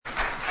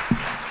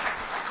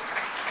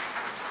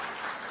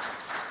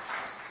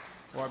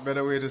What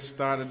better way to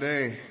start a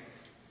day?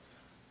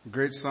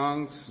 Great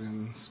songs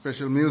and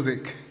special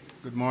music.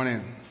 Good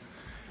morning.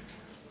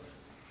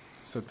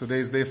 So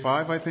today's day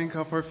 5, I think,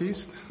 of our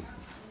feast.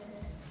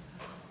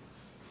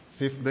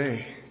 5th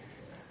day.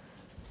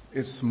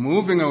 It's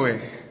moving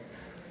away.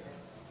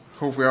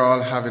 Hope we're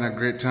all having a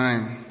great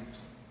time.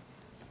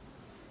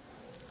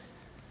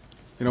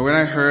 You know, when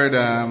I heard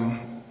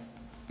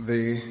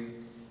the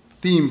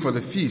theme for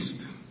the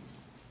feast,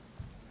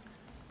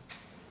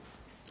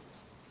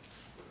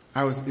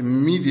 I was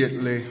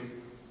immediately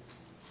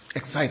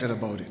excited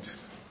about it.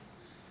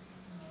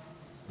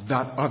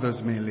 That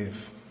others may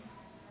live.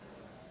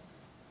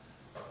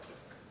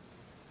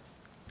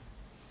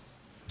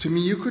 To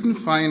me, you couldn't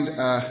find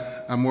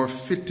a more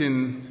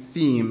fitting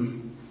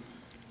theme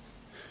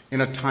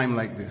in a time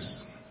like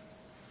this.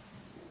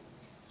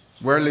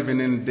 We're living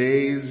in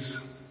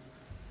days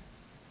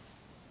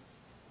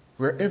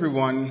where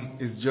everyone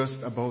is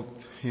just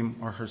about him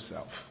or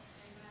herself.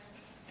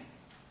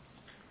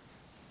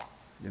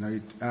 You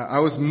know, I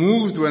was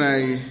moved when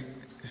I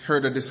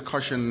heard a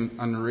discussion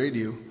on the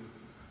radio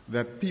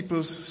that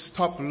people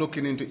stop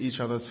looking into each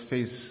other's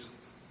face.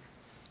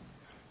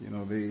 You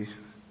know, the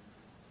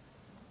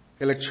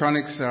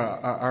electronics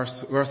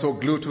we're so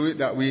glued to it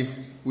that we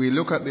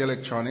look at the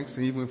electronics,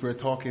 even if we're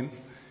talking,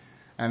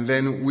 and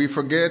then we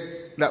forget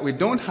that we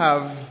don't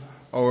have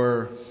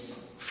our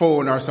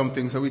phone or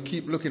something, so we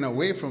keep looking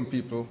away from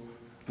people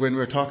when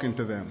we're talking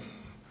to them.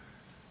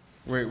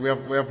 We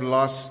have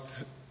lost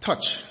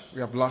touch. We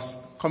have lost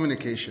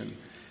communication.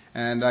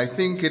 And I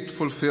think it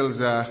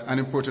fulfills an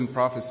important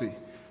prophecy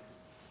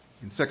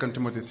in 2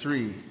 Timothy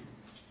 3,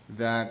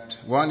 that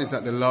one is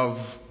that the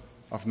love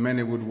of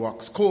many would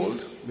wax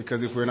cold,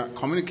 because if we're not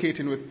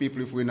communicating with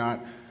people, if we're not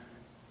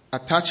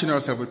attaching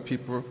ourselves with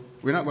people,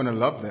 we're not going to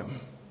love them.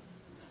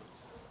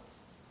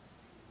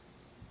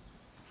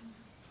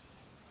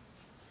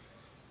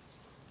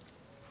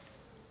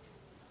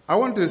 I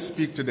want to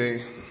speak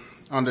today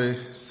on the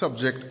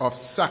subject of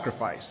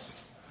sacrifice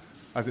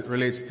as it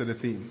relates to the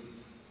theme.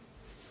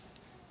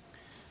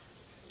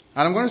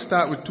 And I'm going to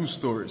start with 2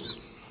 stories.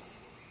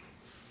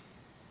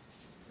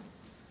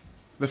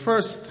 The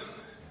first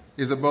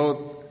is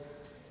about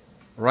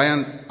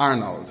Ryan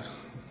Arnold.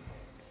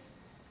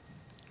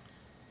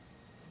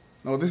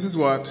 Now, this is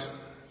what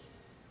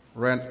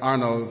Ryan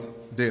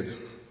Arnold did.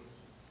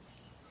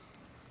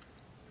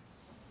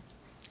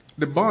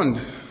 The bond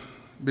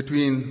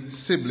between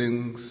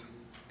siblings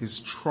is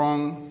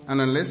strong,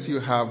 and unless you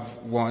have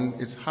one,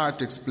 it's hard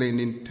to explain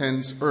the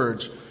intense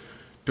urge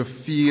to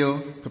feel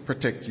to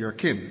protect your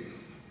kin.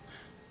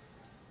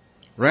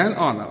 Ryan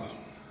Arnold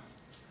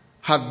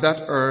had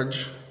that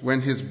urge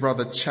when his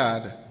brother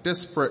Chad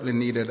desperately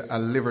needed a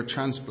liver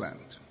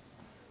transplant.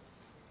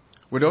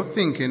 Without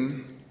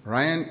thinking,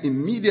 Ryan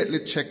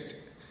immediately checked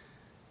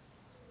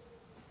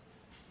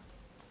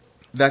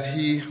that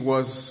he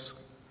was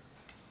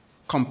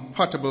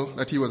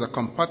a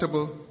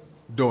compatible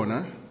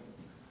donor.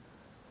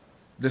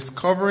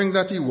 Discovering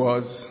that he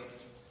was,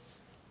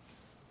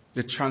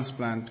 the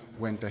transplant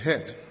went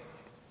ahead.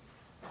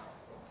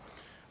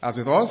 As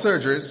with all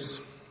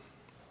surgeries,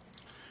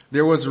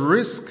 there was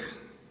risk,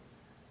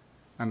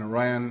 and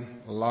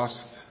Ryan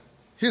lost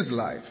his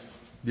life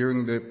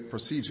during the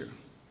procedure.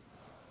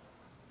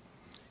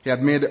 He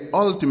had made the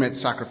ultimate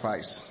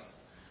sacrifice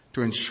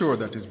to ensure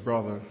that his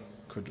brother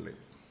could live.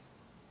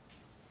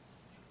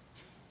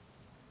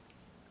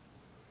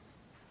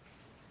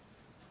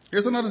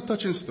 Here's another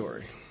touching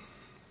story.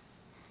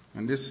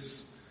 And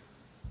this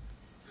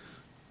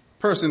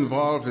person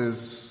involved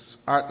is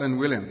Artland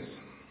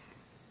Williams.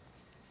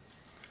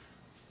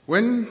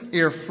 When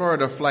Air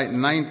Florida Flight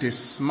 90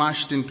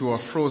 smashed into a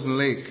frozen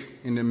lake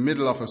in the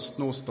middle of a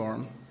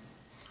snowstorm,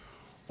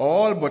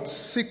 all but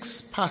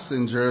 6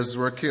 passengers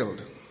were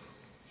killed.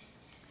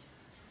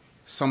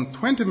 Some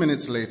 20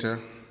 minutes later,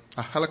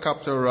 a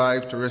helicopter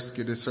arrived to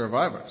rescue the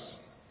survivors.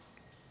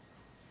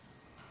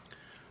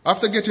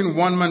 After getting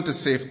one man to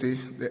safety,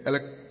 the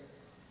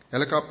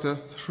helicopter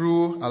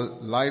threw a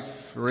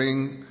life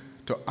ring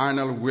to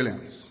Arnold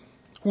Williams,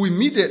 who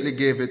immediately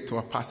gave it to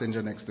a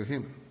passenger next to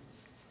him.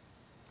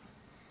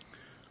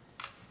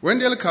 When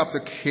the helicopter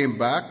came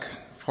back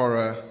for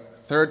a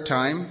 3rd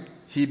time,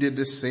 he did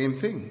the same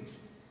thing.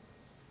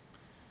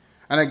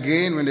 And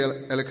again, when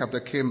the helicopter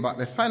came back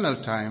the final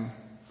time,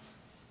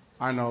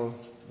 Arnold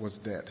was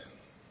dead.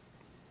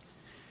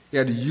 He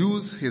had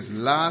used his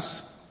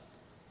last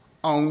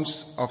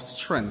ounce of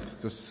strength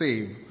to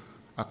save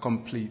a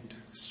complete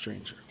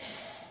stranger.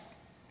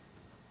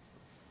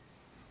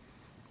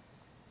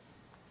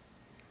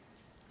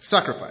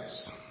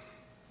 Sacrifice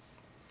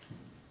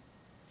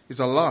is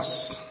a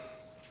loss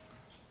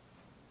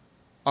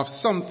of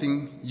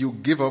something you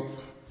give up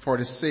for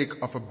the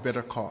sake of a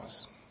better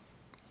cause.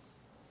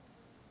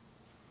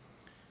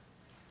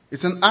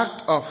 It's an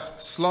act of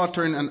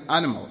slaughtering an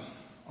animal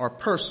or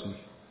person,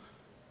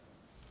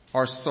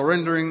 or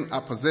surrendering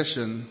a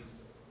possession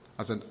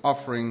as an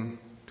offering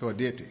to a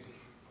deity.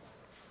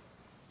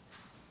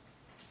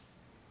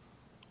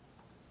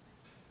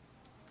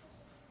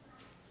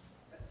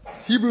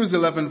 Hebrews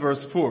 11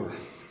 verse 4.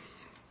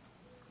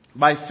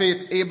 By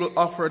faith Abel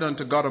offered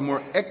unto God a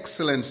more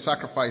excellent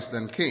sacrifice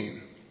than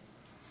Cain,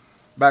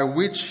 by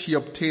which he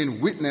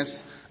obtained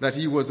witness that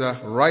he was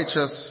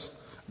righteous,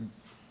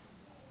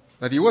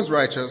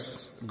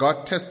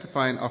 God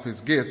testifying of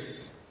his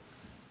gifts,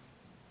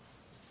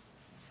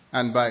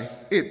 and by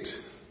it,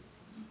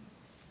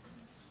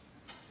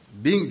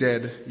 being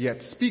dead,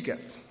 yet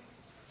speaketh.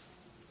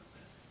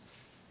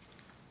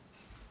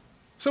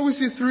 So we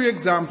see 3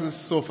 examples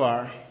so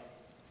far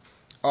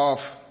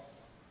of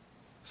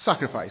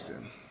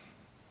sacrificing.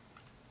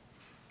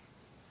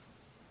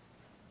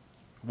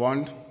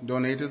 1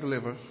 donated his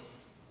liver,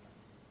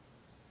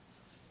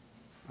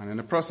 and in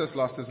the process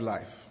lost his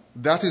life,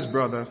 that his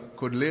brother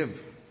could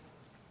live.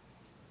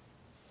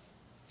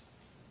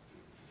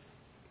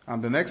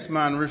 And the next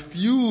man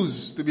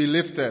refused to be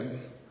lifted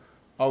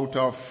out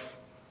of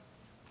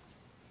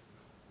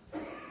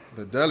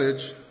the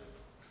deluge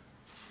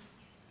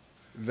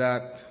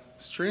that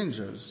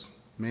strangers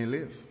may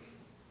live.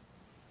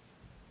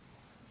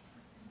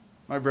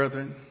 My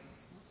brethren,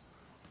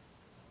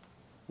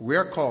 we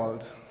are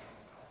called,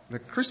 the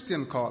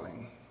Christian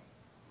calling,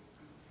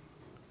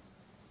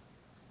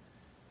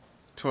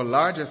 to a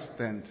large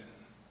extent,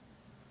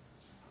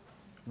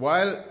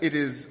 while it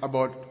is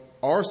about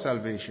our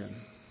salvation,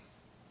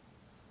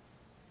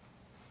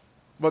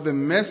 but the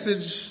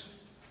message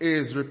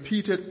is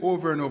repeated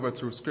over and over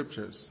through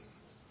scriptures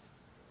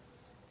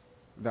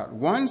that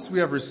once we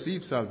have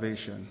received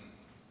salvation,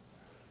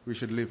 we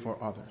should live for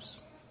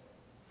others.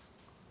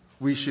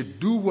 We should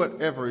do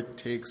whatever it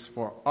takes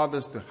for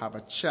others to have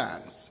a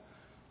chance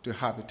to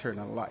have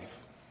eternal life.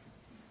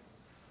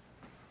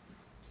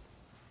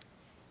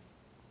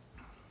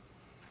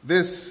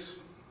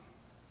 This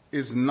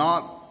is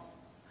not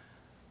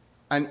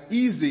an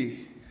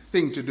easy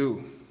thing to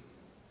do.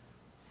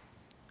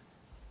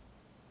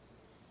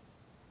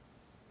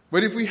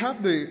 But if we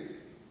have the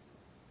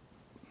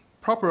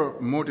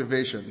proper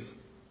motivation,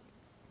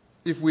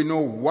 if we know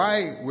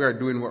why we are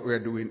doing what we are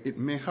doing, it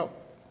may help.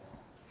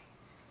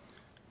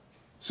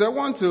 So I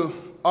want to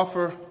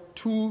offer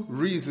 2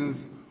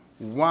 reasons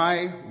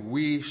why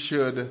we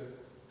should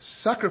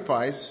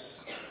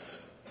sacrifice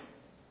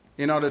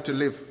in order to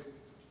live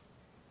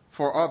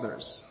for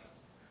others.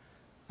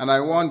 And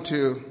I want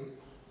to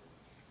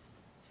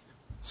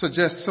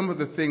suggest some of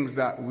the things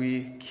that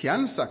we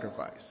can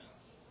sacrifice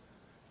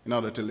in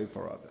order to live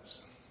for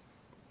others.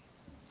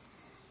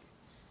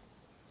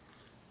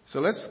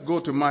 So let's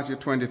go to Matthew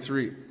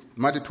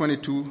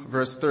 22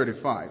 verse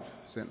 35.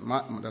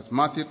 That's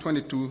Matthew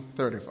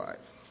 22:35.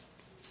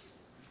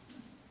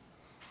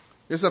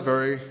 It's a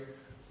very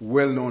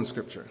well-known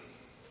scripture.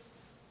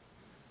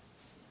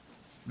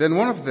 Then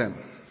one of them,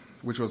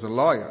 which was a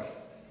lawyer,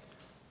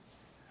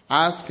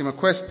 asked him a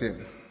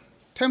question,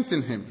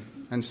 tempting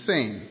him and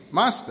saying,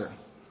 Master,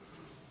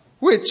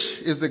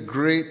 which is the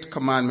great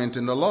commandment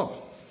in the law?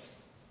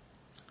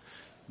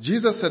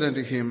 Jesus said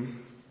unto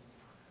him,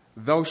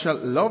 Thou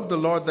shalt love the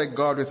Lord thy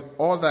God with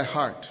all thy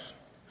heart,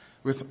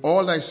 with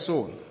all thy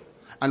soul,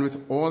 and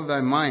with all thy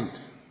mind.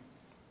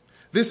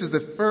 This is the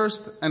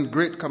first and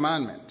great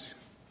commandment.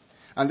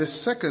 And the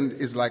second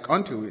is like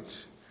unto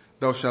it,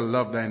 Thou shalt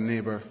love thy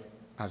neighbor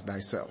as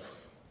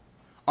thyself.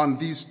 On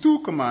these 2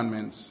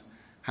 commandments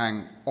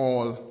hang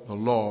all the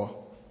law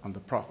and the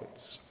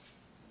prophets.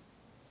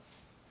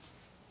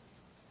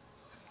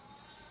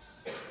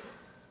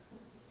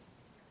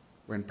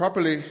 When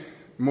properly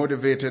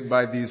motivated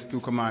by these 2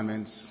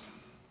 commandments,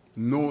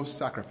 no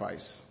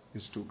sacrifice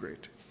is too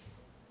great.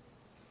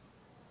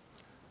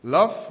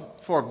 Love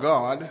for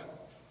God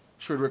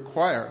should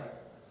require,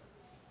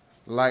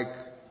 like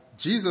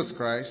Jesus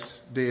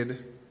Christ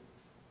did,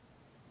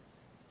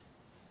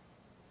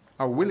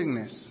 a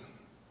willingness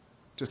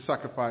to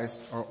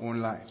sacrifice our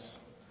own lives.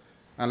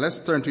 And let's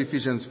turn to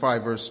Ephesians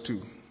 5 verse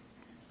 2.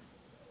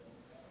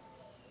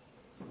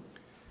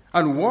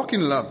 And walk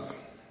in love,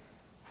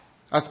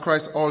 as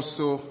Christ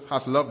also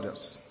hath loved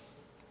us,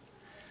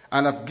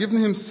 and hath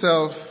given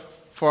himself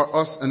for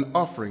us an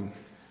offering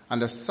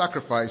and a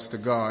sacrifice to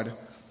God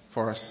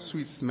for a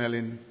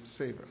sweet-smelling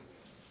savor.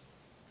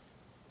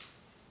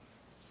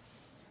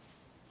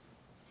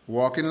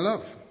 Walk in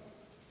love,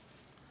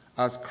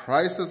 as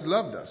Christ has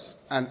loved us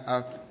and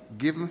hath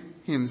given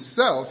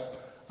himself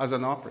as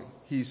an offering.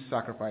 He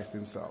sacrificed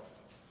himself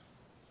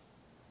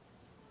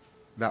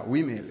that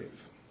we may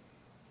live.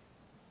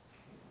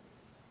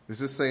 This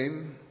is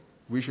saying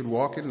we should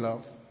walk in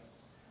love,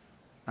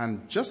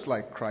 and just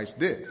like Christ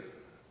did,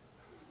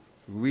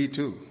 we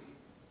too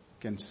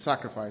can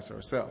sacrifice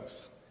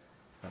ourselves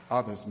that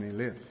others may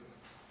live.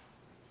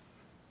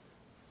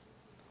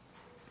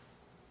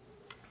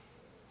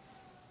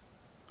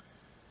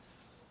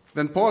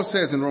 Then Paul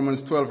says in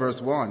Romans 12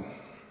 verse 1,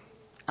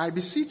 I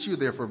beseech you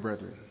therefore,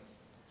 brethren,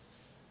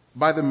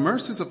 by the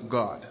mercies of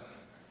God,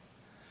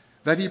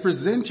 that ye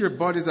present your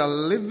bodies a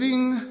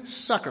living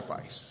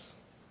sacrifice,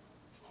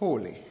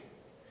 holy,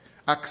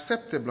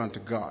 acceptable unto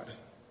God,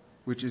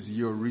 which is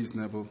your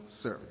reasonable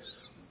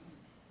service.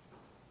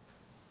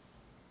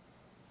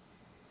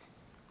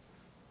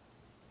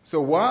 So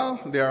while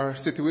there are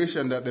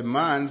situations that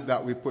demands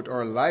that we put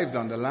our lives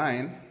on the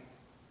line,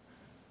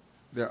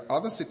 there are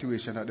other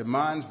situations that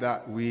demands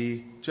that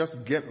we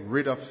just get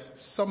rid of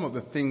some of the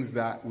things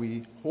that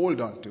we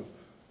hold on to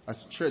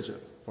as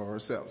treasure for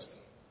ourselves.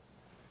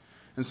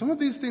 And some of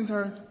these things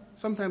are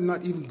sometimes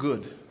not even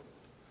good.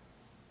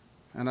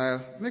 And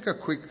I'll make a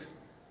quick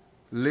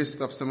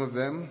list of some of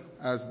them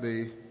as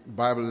the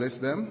Bible lists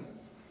them.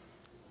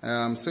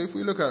 So if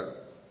we look at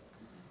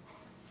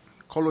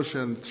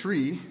Colossians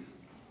 3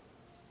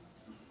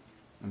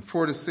 and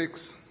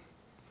 4-6,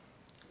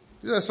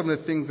 these are some of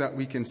the things that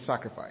we can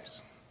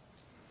sacrifice.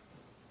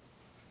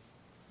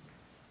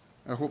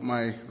 I hope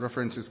my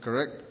reference is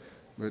correct.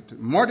 But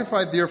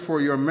mortify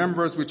therefore your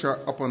members which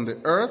are upon the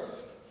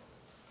earth.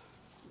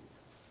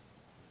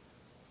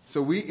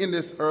 So we in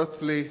this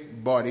earthly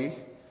body,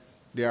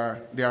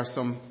 there are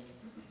some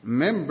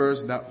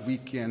members that we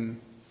can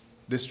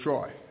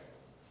destroy,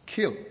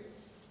 kill,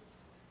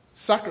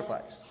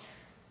 sacrifice,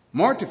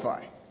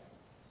 mortify.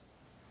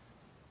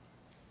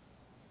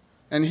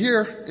 And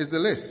here is the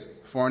list.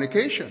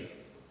 Fornication.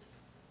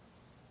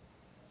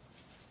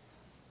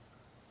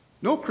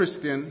 No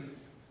Christian,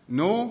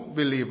 no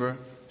believer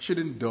should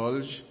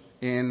indulge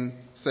in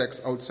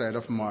sex outside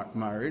of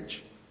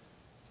marriage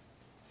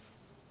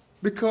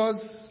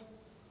because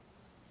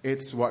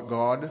it's what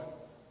God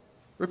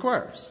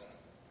requires.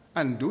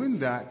 And doing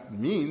that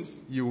means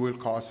you will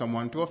cause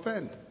someone to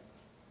offend.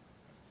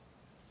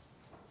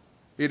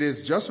 It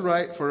is just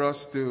right for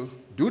us to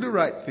do the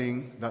right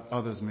thing that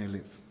others may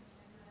live.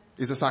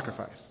 It's a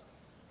sacrifice.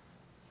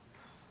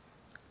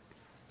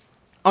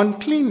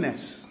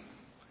 Uncleanness.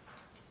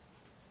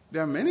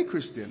 There are many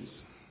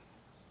Christians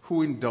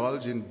who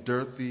indulge in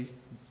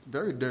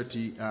very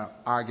dirty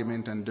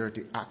argument and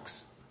dirty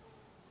acts.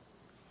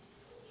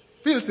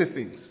 Filthy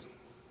things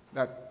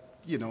that,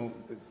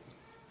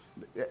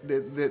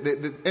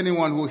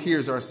 anyone who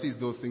hears or sees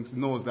those things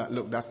knows that,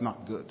 look, that's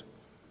not good.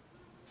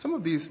 Some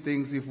of these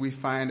things, if we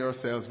find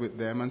ourselves with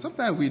them, and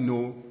sometimes we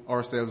know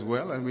ourselves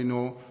well, and we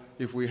know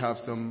if we have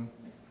some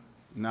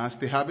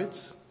nasty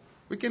habits,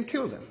 we can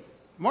kill them,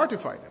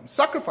 mortify them,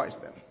 sacrifice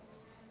them,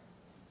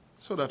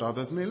 so that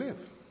others may live.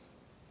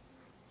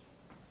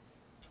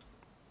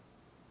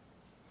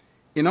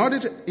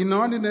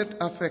 Inordinate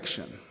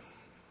affection.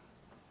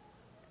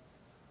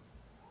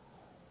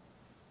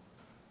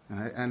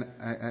 And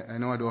I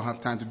know I don't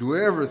have time to do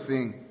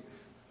everything.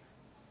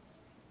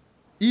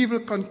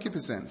 Evil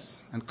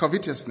concupiscence and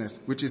covetousness,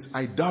 which is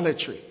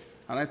idolatry.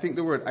 And I think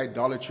the word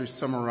idolatry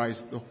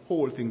summarizes the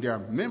whole thing. There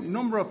are a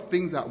number of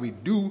things that we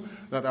do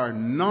that are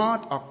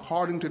not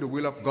according to the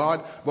will of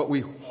God, but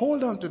we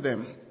hold on to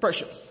them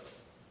precious.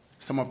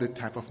 Some of the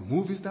type of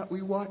movies that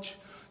we watch,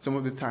 some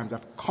of the times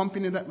of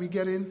company that we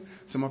get in,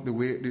 some of the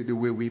way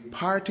we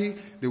party,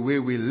 the way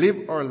we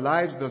live our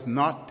lives does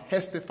not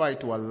testify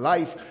to a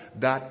life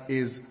that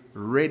is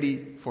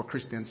ready for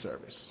Christian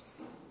service.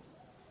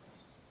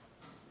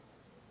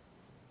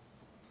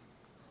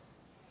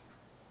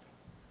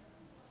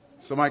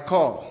 So my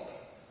call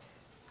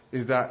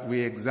is that we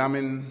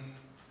examine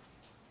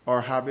our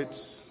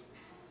habits,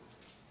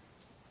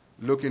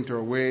 look into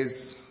our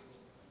ways,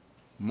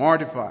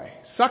 mortify,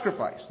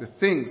 sacrifice the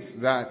things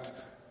that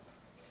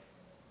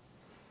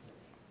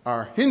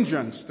are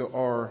hindrance to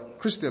our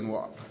Christian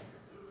walk,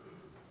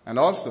 and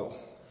also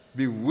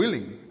be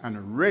willing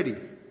and ready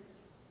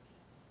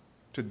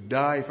to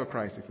die for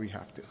Christ if we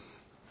have to.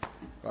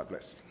 God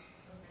bless you.